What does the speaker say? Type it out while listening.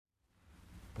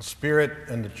The Spirit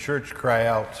and the church cry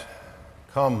out,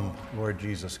 "Come, Lord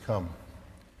Jesus, come."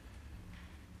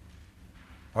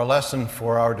 Our lesson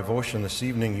for our devotion this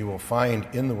evening you will find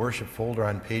in the worship folder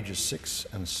on pages 6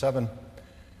 and 7.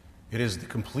 It is the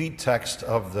complete text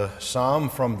of the psalm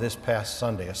from this past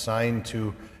Sunday, assigned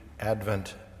to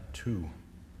Advent 2.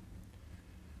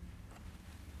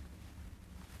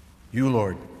 You,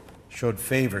 Lord, showed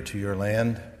favor to your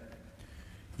land.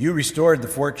 You restored the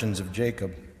fortunes of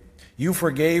Jacob. You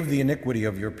forgave the iniquity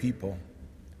of your people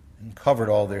and covered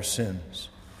all their sins.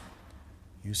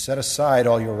 You set aside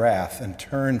all your wrath and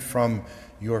turned from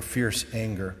your fierce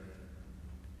anger.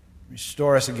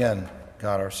 Restore us again,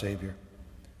 God our Savior,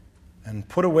 and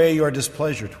put away your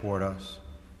displeasure toward us.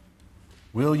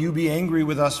 Will you be angry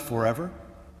with us forever?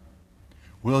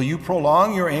 Will you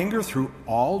prolong your anger through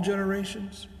all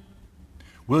generations?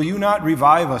 Will you not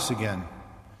revive us again,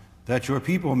 that your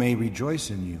people may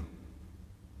rejoice in you?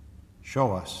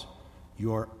 Show us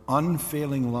your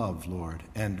unfailing love, Lord,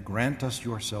 and grant us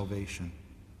your salvation.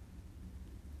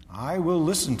 I will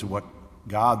listen to what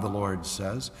God the Lord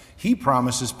says. He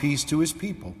promises peace to his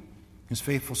people, his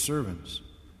faithful servants.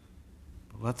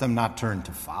 But let them not turn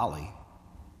to folly.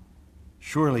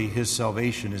 Surely his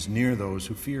salvation is near those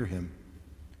who fear him,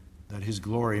 that his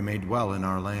glory may dwell in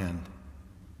our land.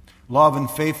 Love and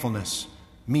faithfulness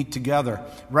meet together.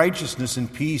 Righteousness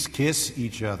and peace kiss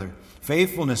each other.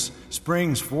 Faithfulness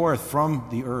springs forth from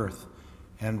the earth,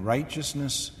 and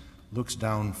righteousness looks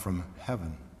down from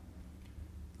heaven.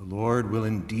 The Lord will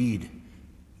indeed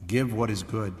give what is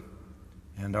good,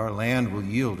 and our land will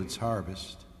yield its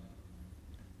harvest.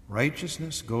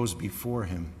 Righteousness goes before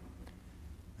him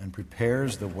and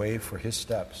prepares the way for his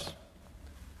steps.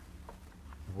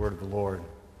 The word of the Lord.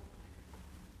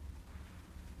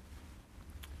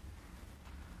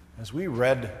 As we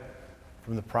read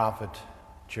from the prophet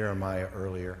Jeremiah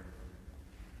earlier,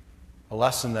 a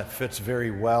lesson that fits very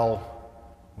well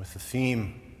with the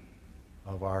theme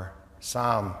of our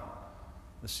psalm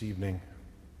this evening.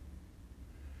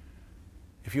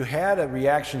 If you had a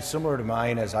reaction similar to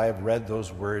mine as I have read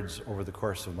those words over the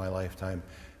course of my lifetime,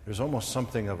 there's almost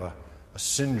something of a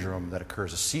syndrome that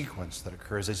occurs, a sequence that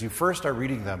occurs. As you first are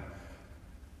reading them,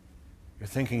 you're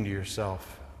thinking to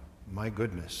yourself, my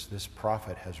goodness, this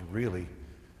prophet has really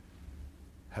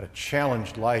had a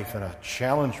challenged life and a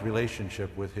challenged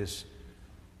relationship with his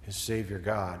Savior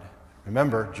God.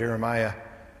 Remember, Jeremiah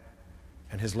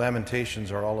and his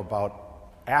lamentations are all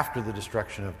about after the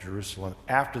destruction of Jerusalem,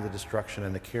 after the destruction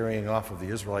and the carrying off of the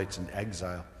Israelites in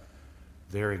exile,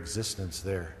 their existence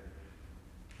there.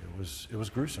 It was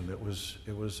gruesome. It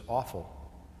was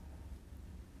awful.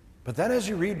 But then as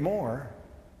you read more,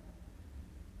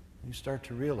 you start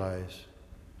to realize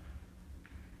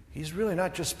he's really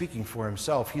not just speaking for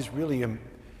himself. He's really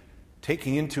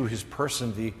taking into his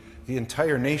person the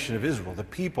entire nation of Israel, the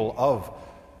people of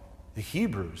the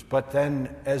Hebrews. But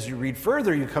then as you read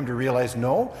further, you come to realize,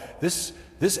 no, this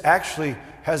actually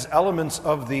has elements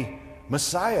of the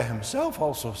Messiah himself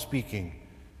also speaking.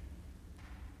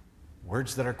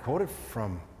 Words that are quoted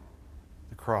from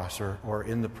the cross or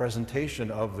in the presentation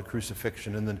of the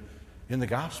crucifixion in the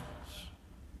Gospels.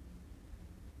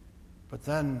 But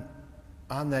then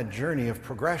on that journey of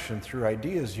progression through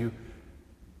ideas, you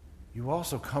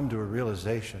also come to a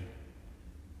realization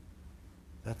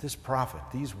that this prophet,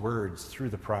 these words through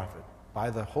the prophet, by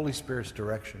the Holy Spirit's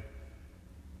direction,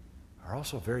 are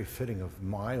also very fitting of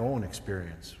my own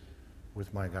experience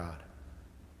with my God,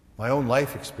 my own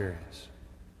life experience,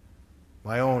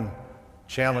 my own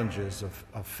challenges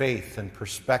of faith and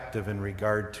perspective in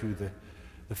regard to the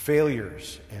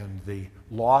failures and the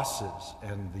losses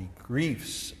and the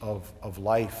griefs of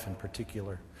life in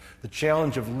particular, the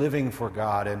challenge of living for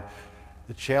God and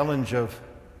the challenge of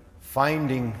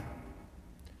finding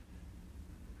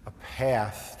a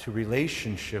path to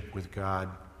relationship with God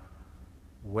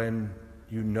when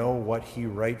you know what he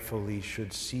rightfully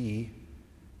should see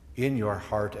in your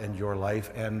heart and your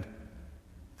life and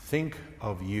think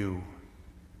of you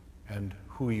and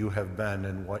who you have been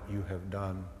and what you have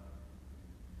done.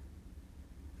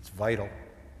 It's vital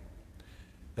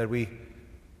that we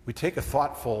take a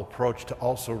thoughtful approach to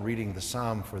also reading the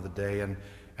psalm for the day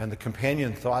and the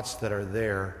companion thoughts that are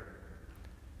there,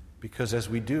 because as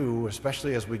we do,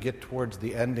 especially as we get towards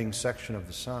the ending section of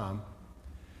the psalm,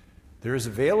 there is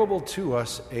available to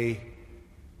us a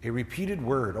repeated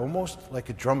word, almost like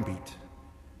a drumbeat,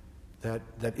 that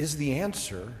is the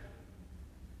answer,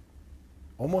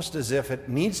 almost as if it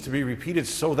needs to be repeated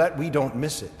so that we don't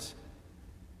miss it.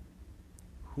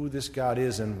 Who this God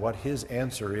is and what his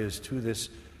answer is to this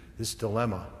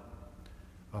dilemma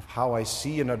of how I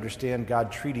see and understand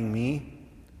God treating me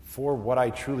for what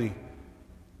I truly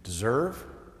deserve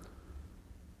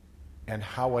and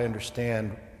how I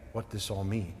understand what this all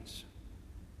means.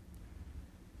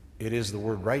 It is the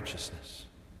word righteousness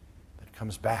that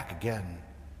comes back again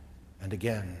and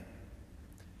again.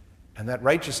 And that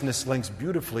righteousness links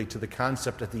beautifully to the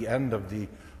concept at the end of the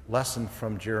lesson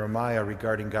from Jeremiah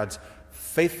regarding God's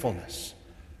faithfulness,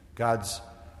 God's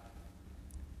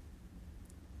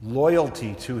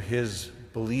loyalty to his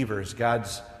believers,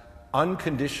 God's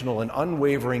unconditional and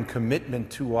unwavering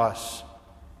commitment to us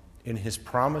in his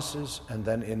promises and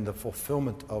then in the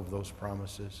fulfillment of those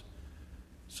promises,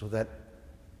 so that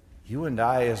you and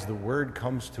I, as the word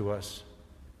comes to us,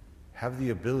 have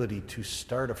the ability to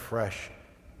start afresh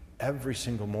every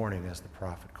single morning, as the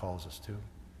prophet calls us to.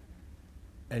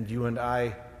 And you and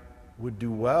I would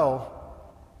do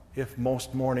well if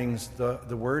most mornings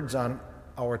the words on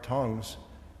our tongues,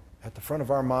 at the front of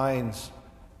our minds,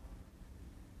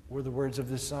 were the words of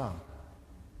this psalm.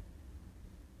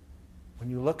 When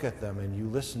you look at them and you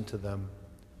listen to them,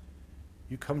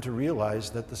 you come to realize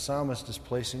that the psalmist is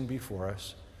placing before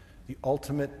us the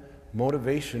ultimate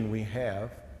motivation we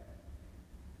have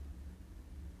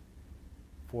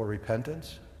for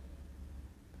repentance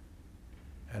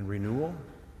and renewal,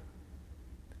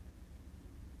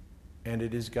 and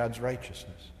it is God's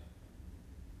righteousness.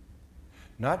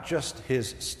 Not just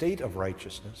his state of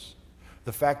righteousness,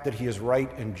 the fact that he is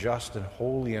right and just and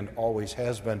holy and always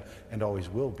has been and always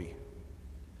will be,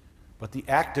 but the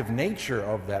active nature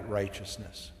of that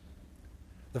righteousness.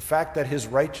 The fact that his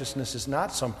righteousness is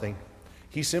not something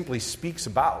he simply speaks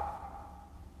about,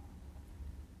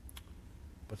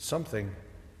 but something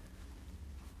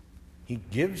he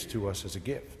gives to us as a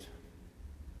gift.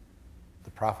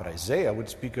 The prophet Isaiah would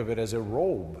speak of it as a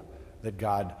robe that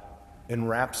God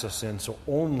enwraps us in, so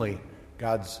only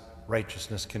God's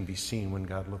righteousness can be seen when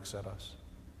God looks at us.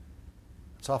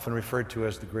 It's often referred to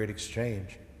as the Great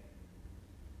Exchange.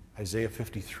 Isaiah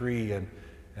 53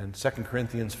 and 2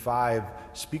 Corinthians 5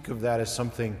 speak of that as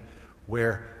something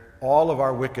where all of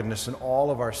our wickedness and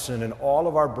all of our sin and all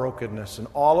of our brokenness and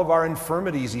all of our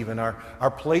infirmities even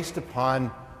are placed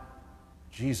upon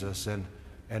Jesus,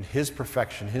 and his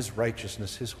perfection, his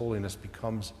righteousness, his holiness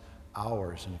becomes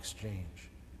ours in exchange.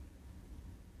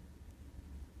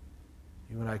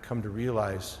 You and I come to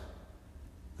realize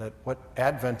that what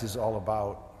Advent is all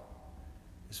about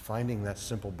is finding that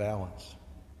simple balance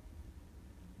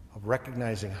of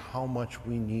recognizing how much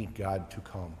we need God to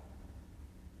come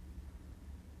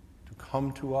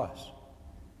to us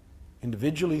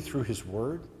individually through his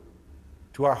word,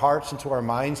 to our hearts and to our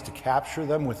minds, to capture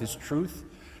them with his truth,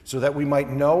 so that we might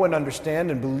know and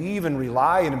understand and believe and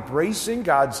rely in embracing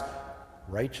God's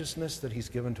righteousness that he's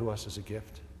given to us as a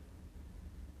gift.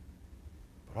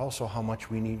 But also how much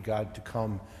we need God to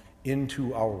come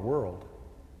into our world.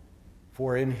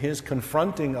 For in his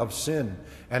confronting of sin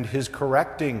and his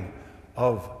correcting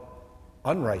of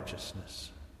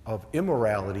unrighteousness, of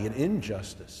immorality and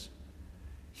injustice,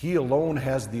 he alone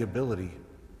has the ability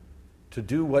to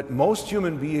do what most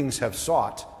human beings have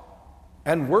sought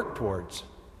and worked towards,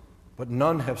 but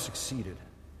none have succeeded.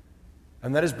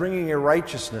 And that is bringing a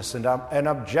righteousness and an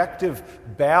objective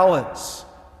balance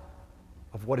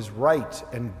of what is right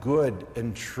and good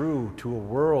and true to a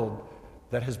world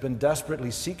that has been desperately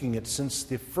seeking it since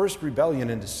the first rebellion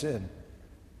into sin.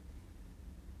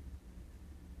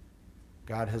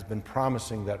 God has been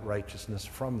promising that righteousness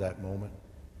from that moment.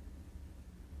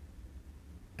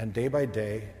 And day by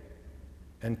day,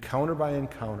 encounter by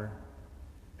encounter,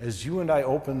 as you and I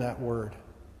open that word,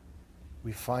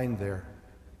 we find there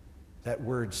that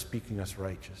word speaking us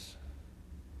righteous.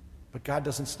 But God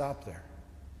doesn't stop there.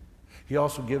 He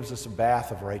also gives us a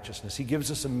bath of righteousness. He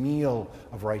gives us a meal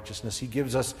of righteousness. He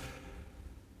gives us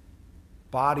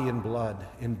body and blood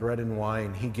in bread and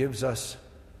wine. He gives us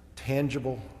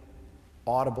tangible,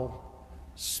 audible,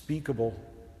 speakable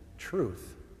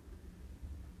truth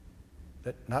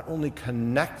that not only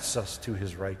connects us to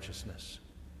his righteousness,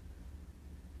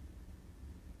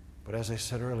 but as I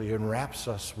said earlier, enwraps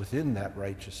us within that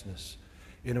righteousness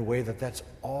in a way that that's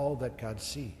all that God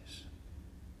sees.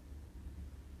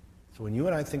 So when you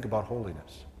and I think about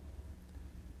holiness,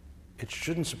 it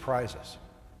shouldn't surprise us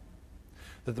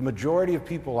that the majority of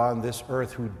people on this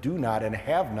earth who do not and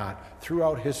have not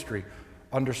throughout history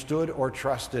understood or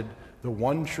trusted the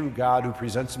one true God who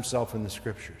presents himself in the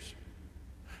Scriptures,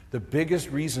 the biggest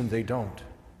reason they don't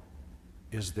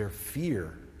is their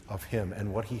fear of him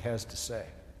and what he has to say.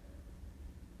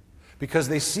 Because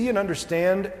they see and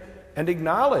understand and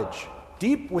acknowledge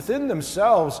deep within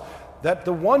themselves that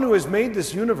the one who has made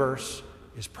this universe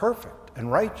is perfect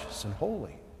and righteous and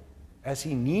holy, as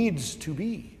he needs to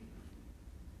be.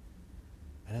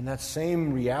 And in that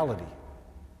same reality,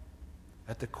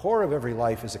 at the core of every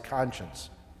life is a conscience,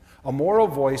 a moral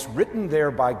voice written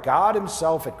there by God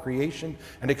himself at creation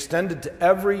and extended to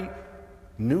every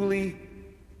newly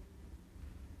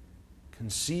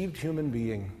conceived human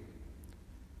being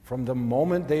from the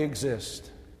moment they exist,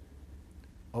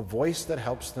 a voice that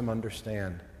helps them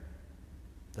understand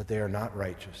that they are not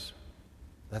righteous,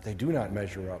 that they do not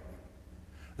measure up,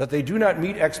 that they do not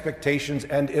meet expectations,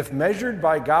 and if measured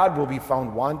by God, will be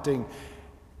found wanting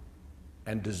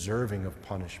and deserving of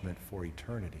punishment for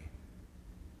eternity.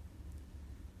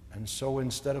 And so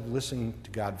instead of listening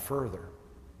to God further,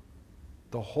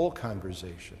 the whole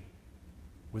conversation,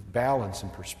 with balance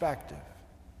and perspective,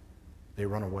 they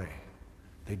run away.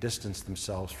 They distance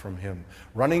themselves from him,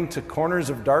 running to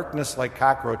corners of darkness like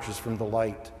cockroaches from the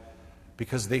light,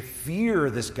 because they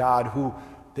fear this God who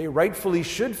they rightfully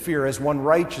should fear as one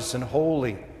righteous and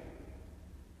holy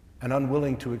and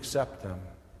unwilling to accept them.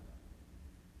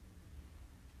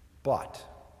 But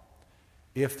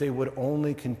if they would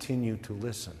only continue to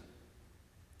listen,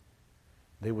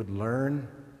 they would learn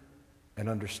and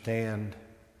understand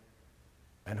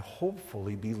and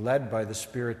hopefully be led by the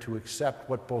Spirit to accept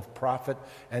what both prophet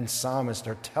and psalmist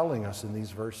are telling us in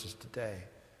these verses today.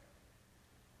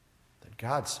 That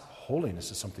God's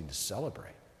holiness is something to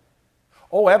celebrate.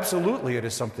 Oh, absolutely, it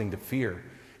is something to fear.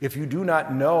 If you do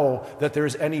not know that there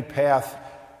is any path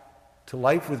to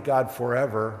life with God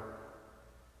forever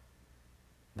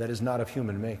that is not of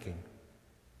human making,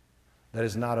 that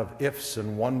is not of ifs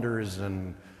and wonders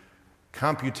and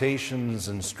computations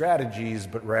and strategies,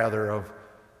 but rather of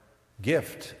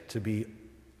gift to be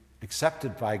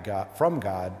accepted by God, from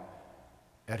God,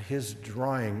 at his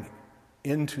drawing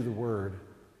into the Word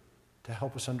to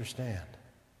help us understand.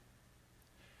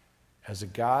 As a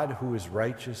God who is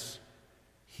righteous,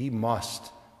 he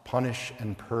must punish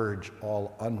and purge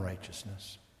all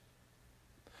unrighteousness.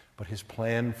 But his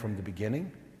plan from the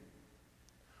beginning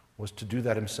was to do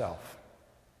that himself,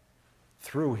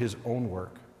 through his own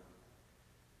work.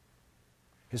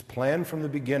 His plan from the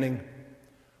beginning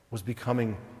was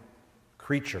becoming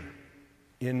creature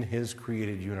in his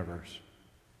created universe,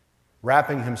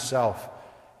 wrapping himself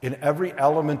in every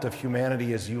element of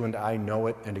humanity as you and I know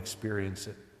it and experience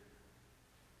it,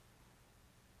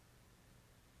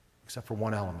 except for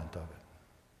one element of it.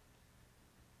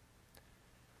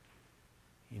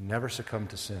 He never succumbed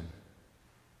to sin,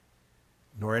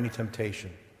 nor any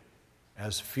temptation,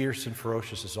 as fierce and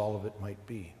ferocious as all of it might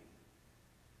be.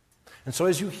 And so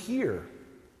as you hear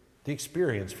the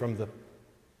experience from the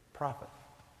prophet,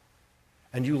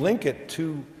 and you link it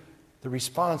to the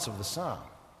response of the psalm,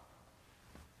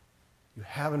 you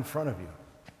have in front of you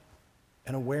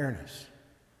an awareness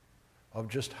of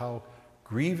just how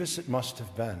grievous it must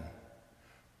have been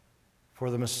for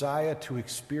the Messiah to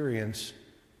experience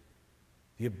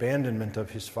the abandonment of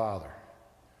his Father,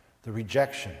 the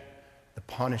rejection, the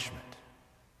punishment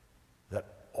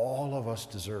that all of us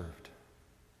deserved.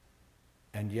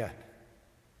 And yet,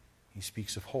 he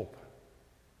speaks of hope,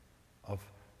 of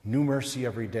new mercy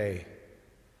every day,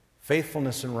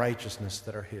 faithfulness and righteousness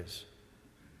that are his.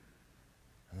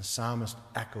 And the psalmist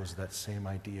echoes that same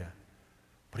idea.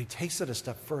 But he takes it a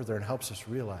step further and helps us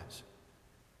realize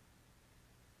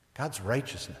God's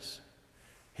righteousness,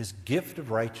 his gift of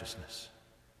righteousness,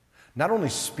 not only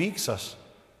speaks us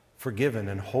forgiven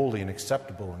and holy and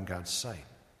acceptable in God's sight,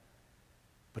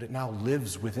 but it now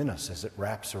lives within us as it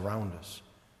wraps around us.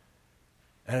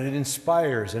 And it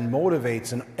inspires and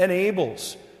motivates and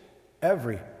enables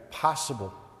every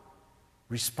possible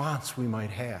response we might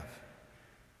have,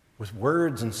 with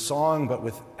words and song, but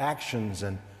with actions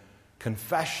and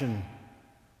confession,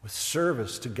 with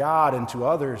service to God and to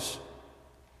others.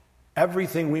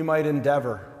 Everything we might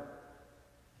endeavor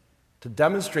to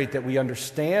demonstrate that we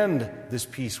understand this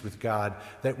peace with God,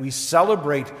 that we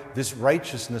celebrate this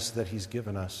righteousness that he's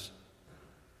given us.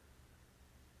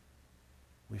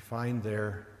 We find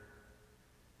there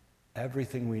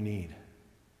everything we need,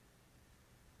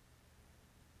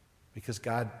 because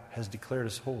God has declared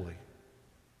us holy.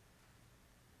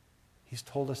 He's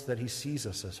told us that he sees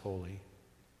us as holy.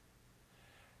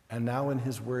 And now in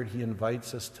his word, he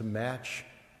invites us to match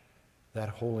that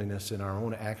holiness in our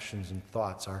own actions and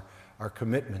thoughts, our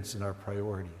commitments and our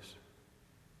priorities.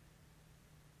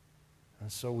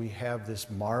 And so we have this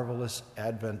marvelous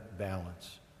Advent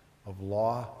balance of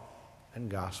law and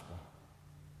gospel.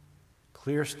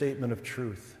 Clear statement of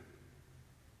truth,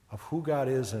 of who God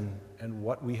is and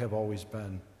what we have always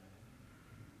been,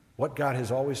 what God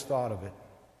has always thought of it,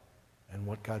 and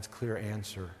what God's clear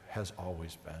answer has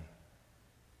always been.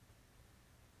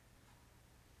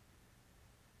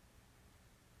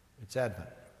 It's Advent.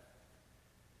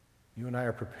 You and I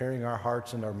are preparing our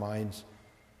hearts and our minds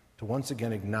to once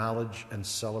again acknowledge and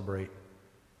celebrate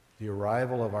the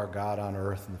arrival of our God on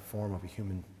earth in the form of a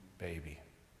human baby.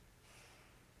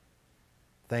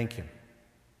 Thank him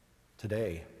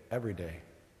today, every day,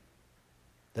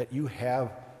 that you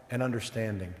have an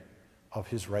understanding of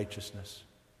his righteousness.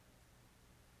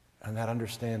 And that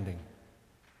understanding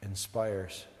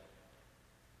inspires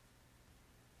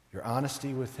your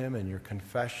honesty with him and your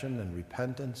confession and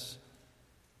repentance,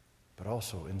 but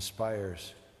also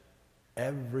inspires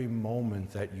every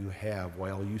moment that you have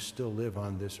while you still live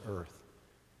on this earth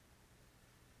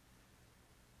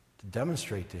to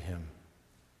demonstrate to him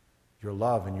your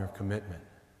love and your commitment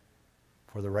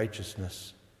for the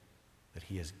righteousness that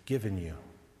he has given you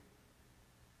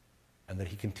and that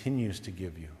he continues to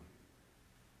give you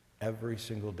every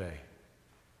single day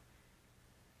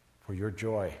for your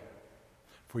joy,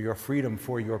 for your freedom,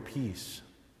 for your peace,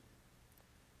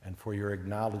 and for your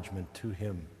acknowledgement to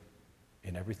him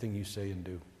in everything you say and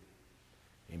do.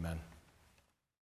 Amen.